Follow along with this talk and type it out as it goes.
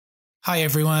Hi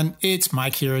everyone, it's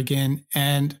Mike here again,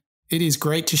 and it is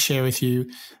great to share with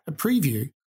you a preview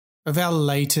of our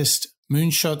latest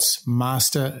Moonshots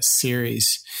Master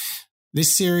series.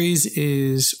 This series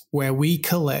is where we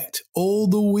collect all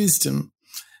the wisdom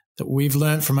that we've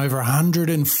learned from over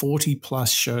 140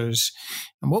 plus shows.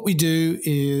 And what we do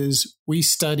is we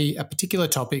study a particular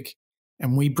topic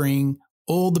and we bring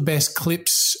all the best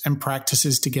clips and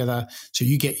practices together so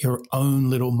you get your own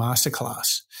little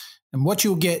masterclass. And what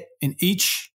you'll get in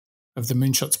each of the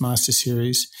Moonshots Master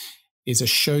Series is a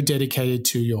show dedicated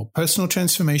to your personal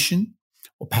transformation,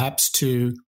 or perhaps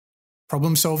to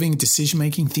problem solving, decision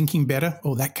making, thinking better,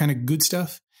 all that kind of good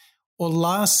stuff. Or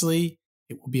lastly,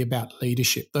 it will be about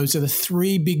leadership. Those are the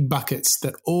three big buckets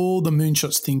that all the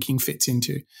Moonshots thinking fits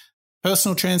into: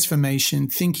 personal transformation,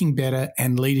 thinking better,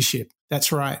 and leadership.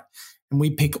 That's right. And we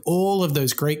pick all of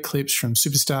those great clips from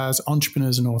superstars,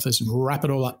 entrepreneurs, and authors and wrap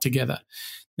it all up together.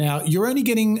 Now, you're only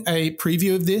getting a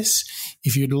preview of this.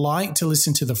 If you'd like to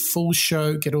listen to the full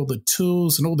show, get all the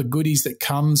tools and all the goodies that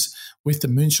comes with the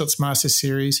Moonshots Master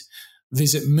Series,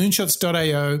 visit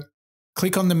moonshots.io,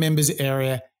 click on the members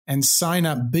area, and sign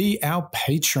up. Be our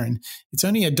patron. It's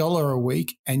only $1 a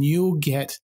week, and you'll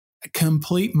get a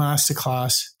complete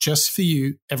masterclass just for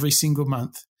you every single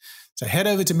month. So head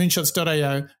over to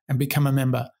moonshots.io and become a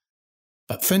member.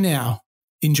 But for now,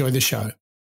 enjoy the show.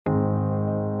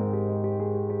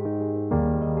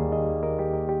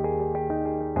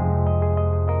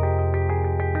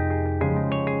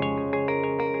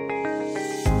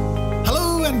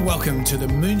 Welcome to the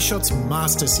Moonshots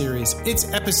Master Series.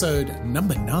 It's episode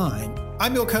number 9.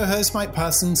 I'm your co-host, Mike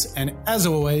Parsons, and as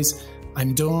always,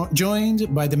 I'm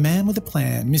joined by the man with a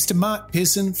plan, Mr. Mark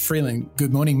Pearson Freeland.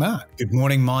 Good morning, Mark. Good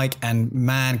morning, Mike. And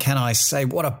man, can I say,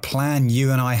 what a plan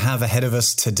you and I have ahead of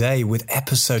us today with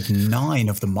episode 9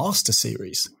 of the Master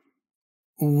Series.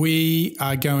 We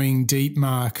are going deep,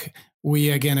 Mark.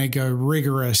 We are going to go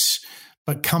rigorous.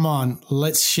 But come on,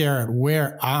 let's share it.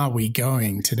 Where are we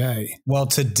going today? Well,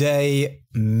 today,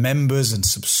 members and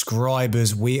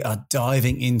subscribers, we are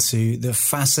diving into the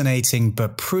fascinating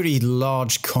but pretty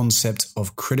large concept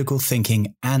of critical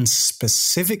thinking, and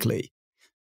specifically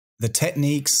the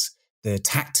techniques, the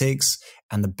tactics,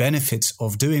 and the benefits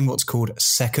of doing what's called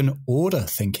second order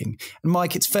thinking. And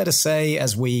Mike, it's fair to say,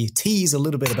 as we tease a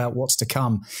little bit about what's to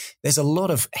come, there's a lot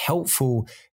of helpful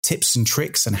tips and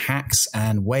tricks and hacks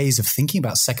and ways of thinking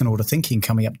about second order thinking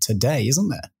coming up today, isn't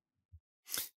there?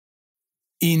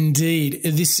 Indeed.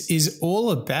 This is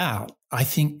all about, I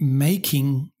think,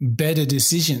 making better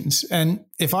decisions. And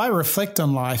if I reflect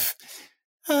on life,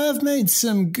 I've made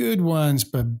some good ones,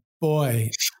 but boy,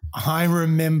 I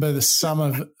remember some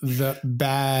of the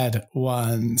bad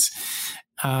ones.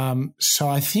 So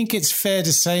I think it's fair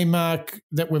to say, Mark,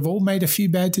 that we've all made a few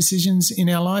bad decisions in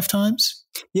our lifetimes.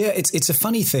 Yeah, it's a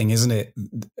funny thing, isn't it?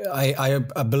 I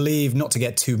believe, not to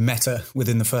get too meta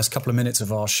within the first couple of minutes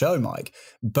of our show, Mike,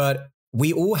 but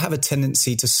we all have a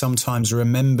tendency to sometimes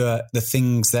remember the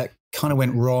things that kind of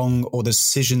went wrong, or the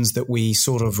decisions that we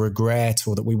sort of regret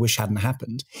or that we wish hadn't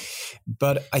happened.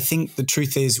 But I think the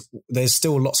truth is there's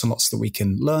still lots and lots that we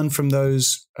can learn from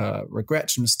those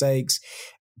regrets and mistakes.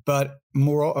 But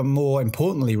more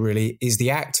importantly, really, is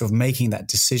the act of making that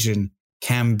decision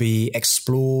can be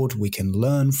explored, we can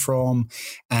learn from,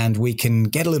 and we can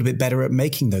get a little bit better at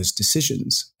making those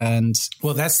decisions. And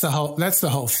well, that's the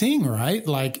whole thing, right?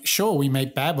 Like, sure, we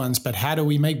make bad ones, but how do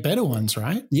we make better ones,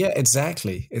 right? Yeah,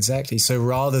 exactly. So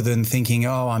rather than thinking,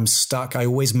 oh, I'm stuck, I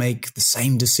always make the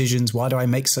same decisions. Why do I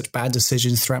make such bad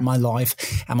decisions throughout my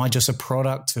life? Am I just a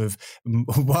product of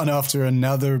one after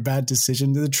another bad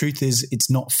decision? The truth is,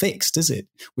 it's not fixed, is it?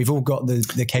 We've all got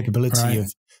the capability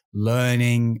of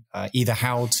learning either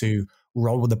how to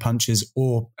roll with the punches,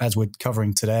 or, as we're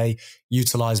covering today,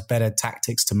 utilize better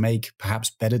tactics to make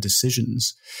perhaps better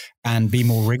decisions and be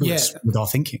more rigorous with our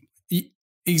thinking.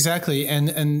 Exactly.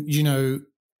 And you know,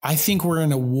 I think we're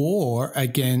in a war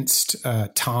against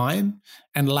time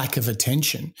and lack of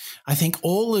attention. I think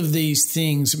all of these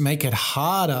things make it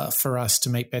harder for us to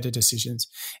make better decisions.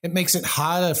 It makes it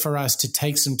harder for us to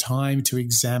take some time to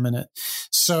examine it.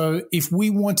 So if we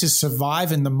want to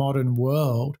survive in the modern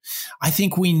world, I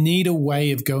think we need a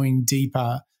way of going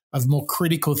deeper, of more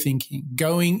critical thinking,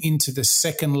 going into the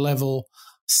second level,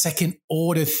 second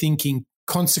order thinking,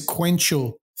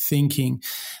 consequential thinking,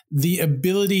 the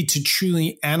ability to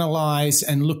truly analyze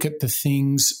and look at the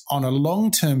things on a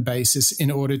long-term basis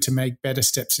in order to make better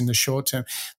steps in the short term.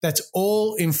 That's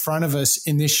all in front of us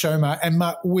in this show, Mark. And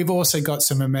Mark, we've also got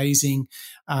some amazing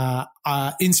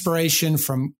inspiration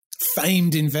from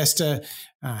famed investor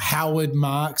Howard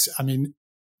Marks. I mean,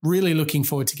 Really looking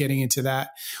forward to getting into that.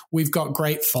 We've got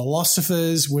great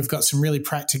philosophers. We've got some really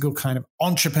practical kind of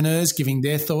entrepreneurs giving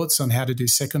their thoughts on how to do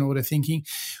second order thinking.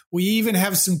 We even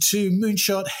have some two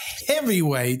moonshot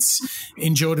heavyweights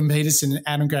in Jordan Peterson and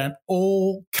Adam Grant,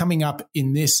 all coming up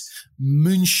in this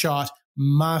Moonshot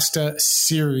Master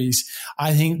Series.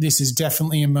 I think this is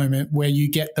definitely a moment where you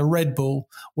get the Red Bull,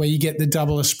 where you get the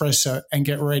double espresso and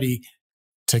get ready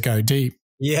to go deep.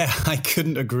 Yeah, I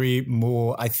couldn't agree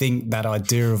more. I think that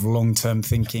idea of long-term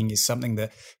thinking is something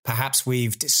that perhaps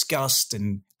we've discussed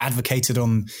and advocated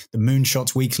on the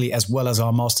Moonshots Weekly as well as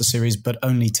our Master Series, but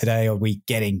only today are we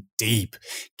getting deep,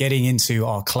 getting into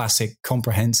our classic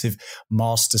comprehensive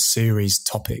Master Series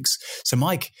topics. So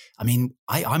Mike, I mean,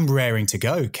 I'm raring to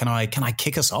go. Can I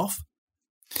kick us off?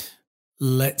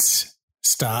 Let's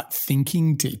start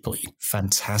thinking deeply.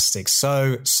 Fantastic.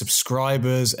 So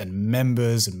subscribers and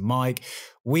members and Mike,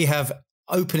 we have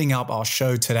opening up our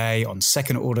show today on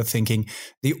second order thinking,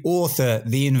 the author,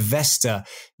 the investor,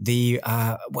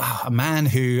 a man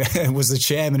who was the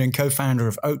chairman and co-founder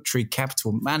of Oaktree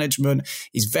Capital Management.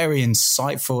 He's very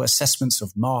insightful assessments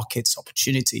of markets,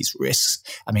 opportunities, risks.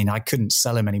 I mean, I couldn't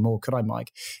sell him anymore, could I,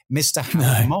 Mike? Mr.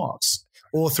 Howard Marks,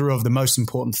 author of The Most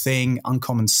Important Thing,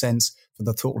 Uncommon Sense for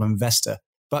the Thoughtful Investor.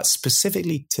 But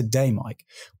specifically today, Mike,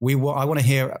 I want to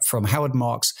hear from Howard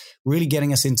Marks, really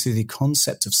getting us into the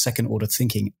concept of second order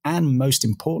thinking, and most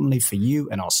importantly for you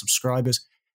and our subscribers,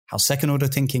 how second order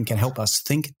thinking can help us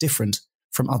think different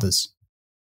from others.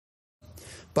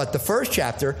 But the first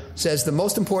chapter says the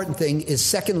most important thing is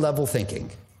second level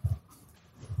thinking.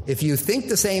 If you think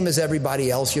the same as everybody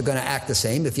else, you're going to act the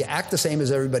same. If you act the same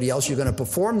as everybody else, you're going to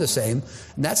perform the same.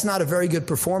 And that's not a very good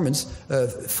performance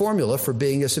formula for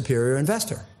being a superior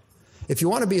investor. If you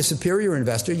want to be a superior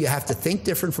investor, you have to think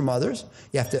different from others.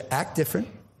 You have to act different.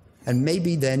 And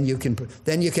maybe then you can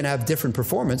have different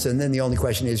performance. And then the only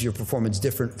question is your performance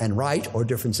different and right or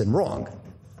different and wrong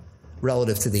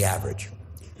relative to the average.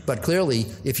 But clearly,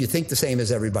 if you think the same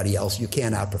as everybody else, you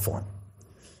can't outperform.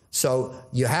 So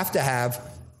you have to have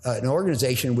an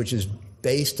organization which is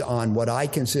based on what I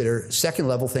consider second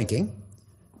level thinking,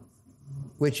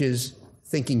 which is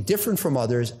thinking different from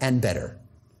others and better.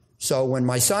 So when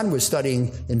my son was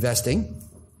studying investing,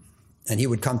 and he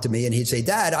would come to me and he'd say,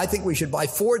 Dad, I think we should buy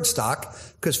Ford stock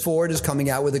because Ford is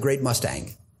coming out with a great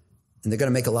Mustang and they're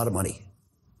going to make a lot of money.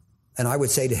 And I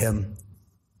would say to him,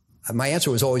 my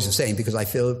answer was always the same because I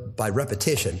feel by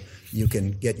repetition, you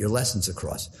can get your lessons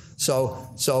across.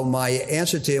 So my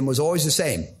answer to him was always the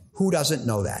same. Who doesn't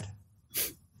know that?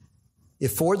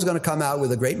 If Ford's going to come out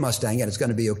with a great Mustang and it's going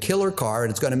to be a killer car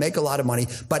and it's going to make a lot of money,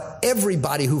 but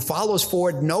everybody who follows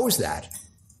Ford knows that,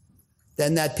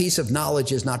 then that piece of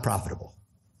knowledge is not profitable.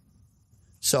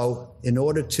 So in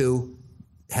order to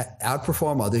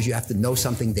outperform others, you have to know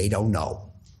something they don't know.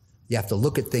 You have to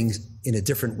look at things in a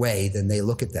different way than they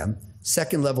look at them.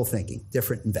 Second level thinking,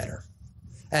 different and better.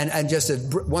 And just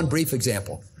one brief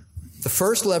example. The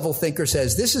first level thinker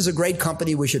says, this is a great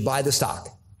company, we should buy the stock.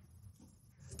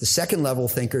 The second level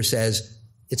thinker says,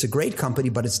 it's a great company,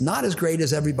 but it's not as great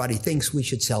as everybody thinks, we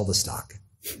should sell the stock.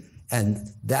 And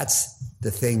that's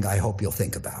the thing I hope you'll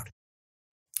think about.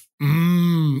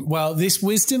 Well, this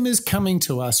wisdom is coming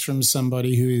to us from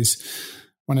somebody who is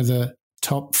one of the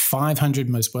top 500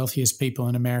 most wealthiest people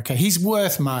in America. He's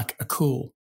worth, Mark, a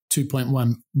cool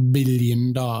 $2.1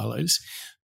 billion.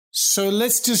 So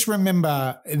let's just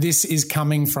remember this is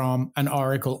coming from an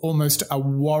oracle, almost a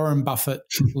Warren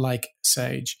Buffett-like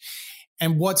sage.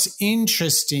 And what's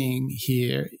interesting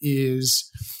here is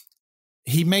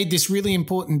he made this really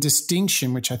important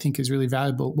distinction, which I think is really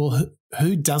valuable. Well,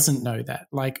 who doesn't know that?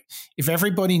 Like, if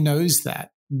everybody knows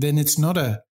that, then it's not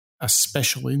a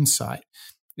special insight.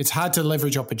 It's hard to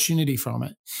leverage opportunity from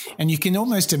it. And you can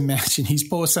almost imagine his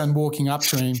poor son walking up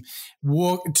to him,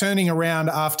 turning around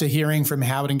after hearing from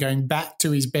Howard and going back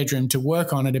to his bedroom to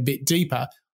work on it a bit deeper,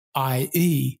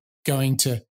 i.e. going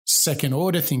to second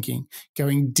order thinking,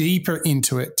 going deeper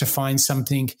into it to find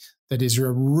something that is a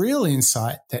real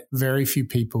insight that very few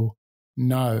people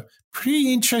know.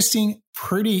 Pretty interesting,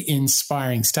 pretty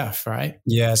inspiring stuff, right?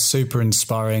 Yeah, super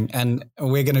inspiring. And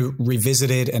we're going to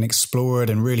revisit it and explore it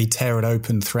and really tear it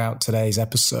open throughout today's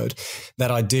episode.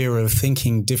 That idea of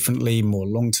thinking differently, more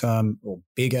long-term or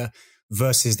bigger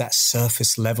versus that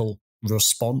surface level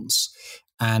response.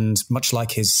 And much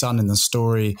like his son in the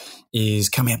story is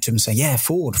coming up to him and saying, yeah,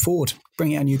 Ford,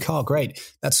 bring out a new car. Great.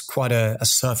 That's quite a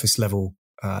surface level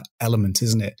element,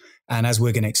 isn't it? And as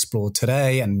we're going to explore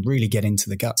today and really get into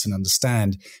the guts and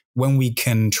understand, when we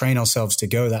can train ourselves to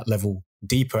go that level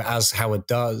deeper, as Howard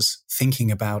does,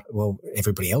 thinking about, well,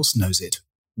 everybody else knows it.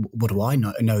 What do I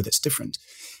know that's different?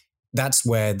 that's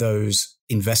where those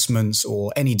investments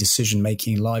or any decision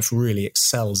making in life really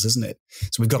excels, isn't it?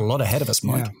 So we've got a lot ahead of us,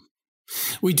 Mike. Yeah.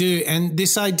 We do. And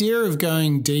this idea of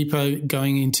going deeper,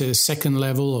 going into second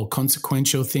level or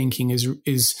consequential thinking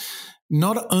is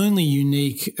not only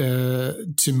unique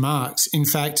to Marx. In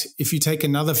fact, if you take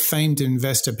another famed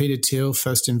investor, Peter Thiel,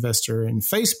 first investor in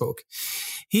Facebook,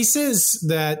 he says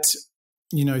that,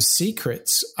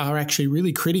 secrets are actually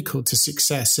really critical to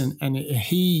success. And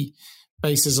he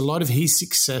bases a lot of his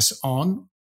success on,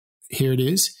 here it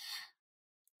is,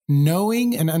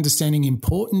 knowing and understanding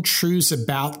important truths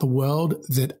about the world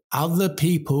that other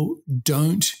people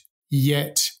don't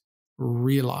yet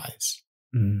realize.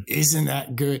 Isn't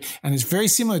that good? And it's very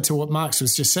similar to what Marx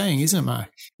was just saying, isn't it, Mark?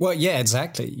 Well, yeah,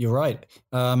 exactly. You're right.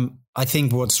 I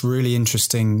think what's really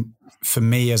interesting for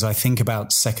me as I think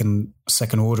about second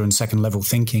order and second level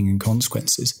thinking and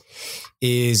consequences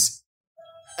is,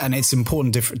 and it's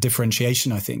important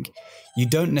differentiation, I think, you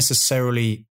don't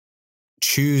necessarily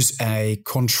choose a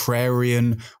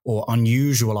contrarian or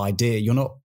unusual idea. You're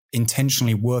not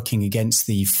intentionally working against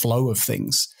the flow of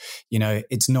things.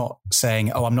 It's not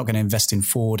saying, I'm not going to invest in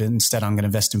Ford. Instead, I'm going to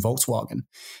invest in Volkswagen.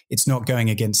 It's not going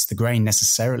against the grain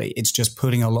necessarily. It's just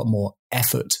putting a lot more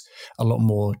effort, a lot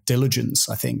more diligence,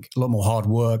 I think, a lot more hard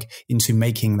work into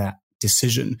making that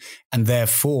decision. And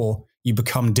therefore, you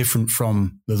become different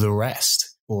from the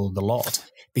rest or the lot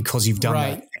because you've done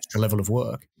that extra level of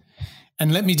work.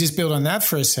 And let me just build on that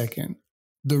for a second.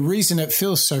 The reason it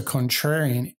feels so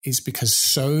contrarian is because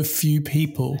so few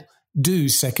people do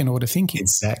second order thinking.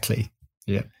 Exactly.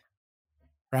 Yeah.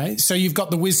 Right? So you've got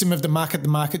the wisdom of the market. The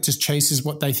market just chases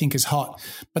what they think is hot.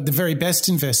 But the very best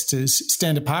investors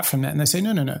stand apart from that and they say,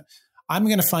 no. I'm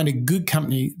going to find a good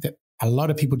company that a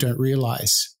lot of people don't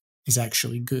realize is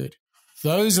actually good.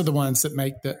 Those are the ones that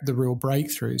make the real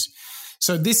breakthroughs.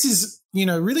 So this is,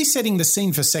 really setting the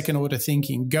scene for second order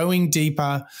thinking, going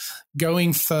deeper,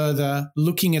 going further,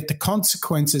 looking at the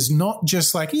consequences, not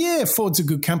just like, Ford's a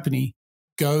good company.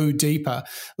 Go deeper.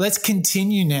 Let's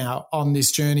continue now on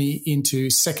this journey into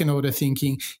second order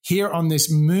thinking here on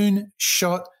this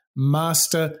Moonshot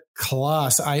Master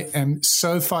Class. I am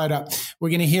so fired up. We're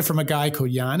going to hear from a guy called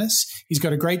Giannis. He's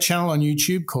got a great channel on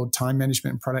YouTube called Time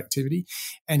Management and Productivity,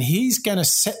 and he's going to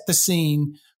set the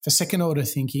scene for second order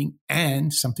thinking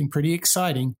and something pretty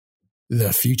exciting,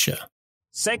 the future.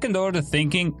 Second order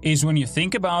thinking is when you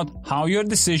think about how your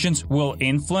decisions will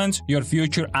influence your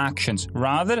future actions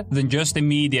rather than just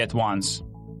immediate ones.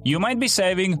 You might be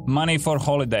saving money for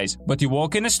holidays, but you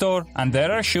walk in a store and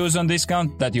there are shoes on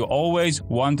discount that you always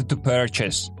wanted to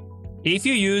purchase. If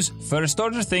you use first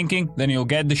order thinking, then you'll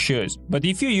get the shoes. But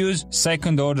if you use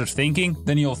second order thinking,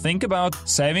 then you'll think about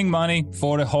saving money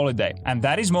for a holiday, and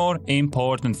that is more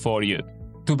important for you.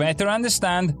 To better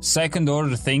understand second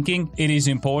order thinking, it is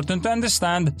important to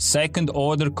understand second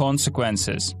order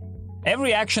consequences.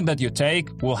 Every action that you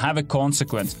take will have a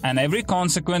consequence, and every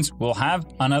consequence will have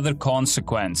another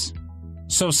consequence.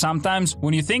 So sometimes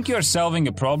when you think you're solving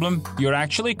a problem, you're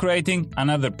actually creating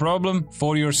another problem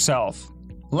for yourself.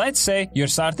 Let's say you're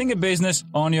starting a business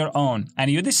on your own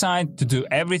and you decide to do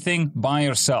everything by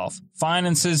yourself: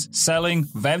 finances, selling,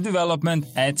 web development,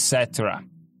 etc.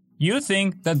 You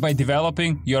think that by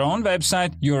developing your own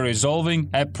website, you're resolving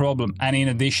a problem, and in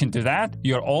addition to that,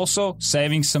 you're also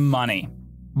saving some money.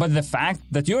 But the fact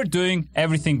that you're doing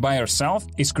everything by yourself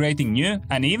is creating new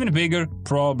and even bigger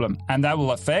problem, and that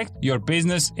will affect your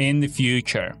business in the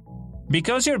future.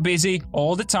 Because you're busy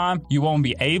all the time, you won't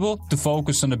be able to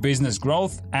focus on the business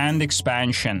growth and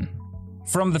expansion.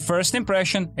 From the first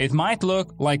impression, it might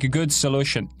look like a good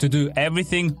solution to do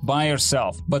everything by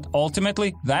yourself, but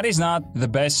ultimately that is not the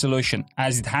best solution,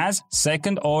 as it has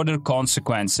second-order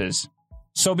consequences.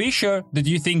 So be sure that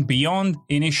you think beyond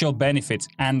initial benefits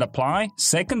and apply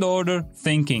second-order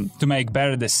thinking to make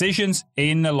better decisions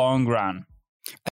in the long run.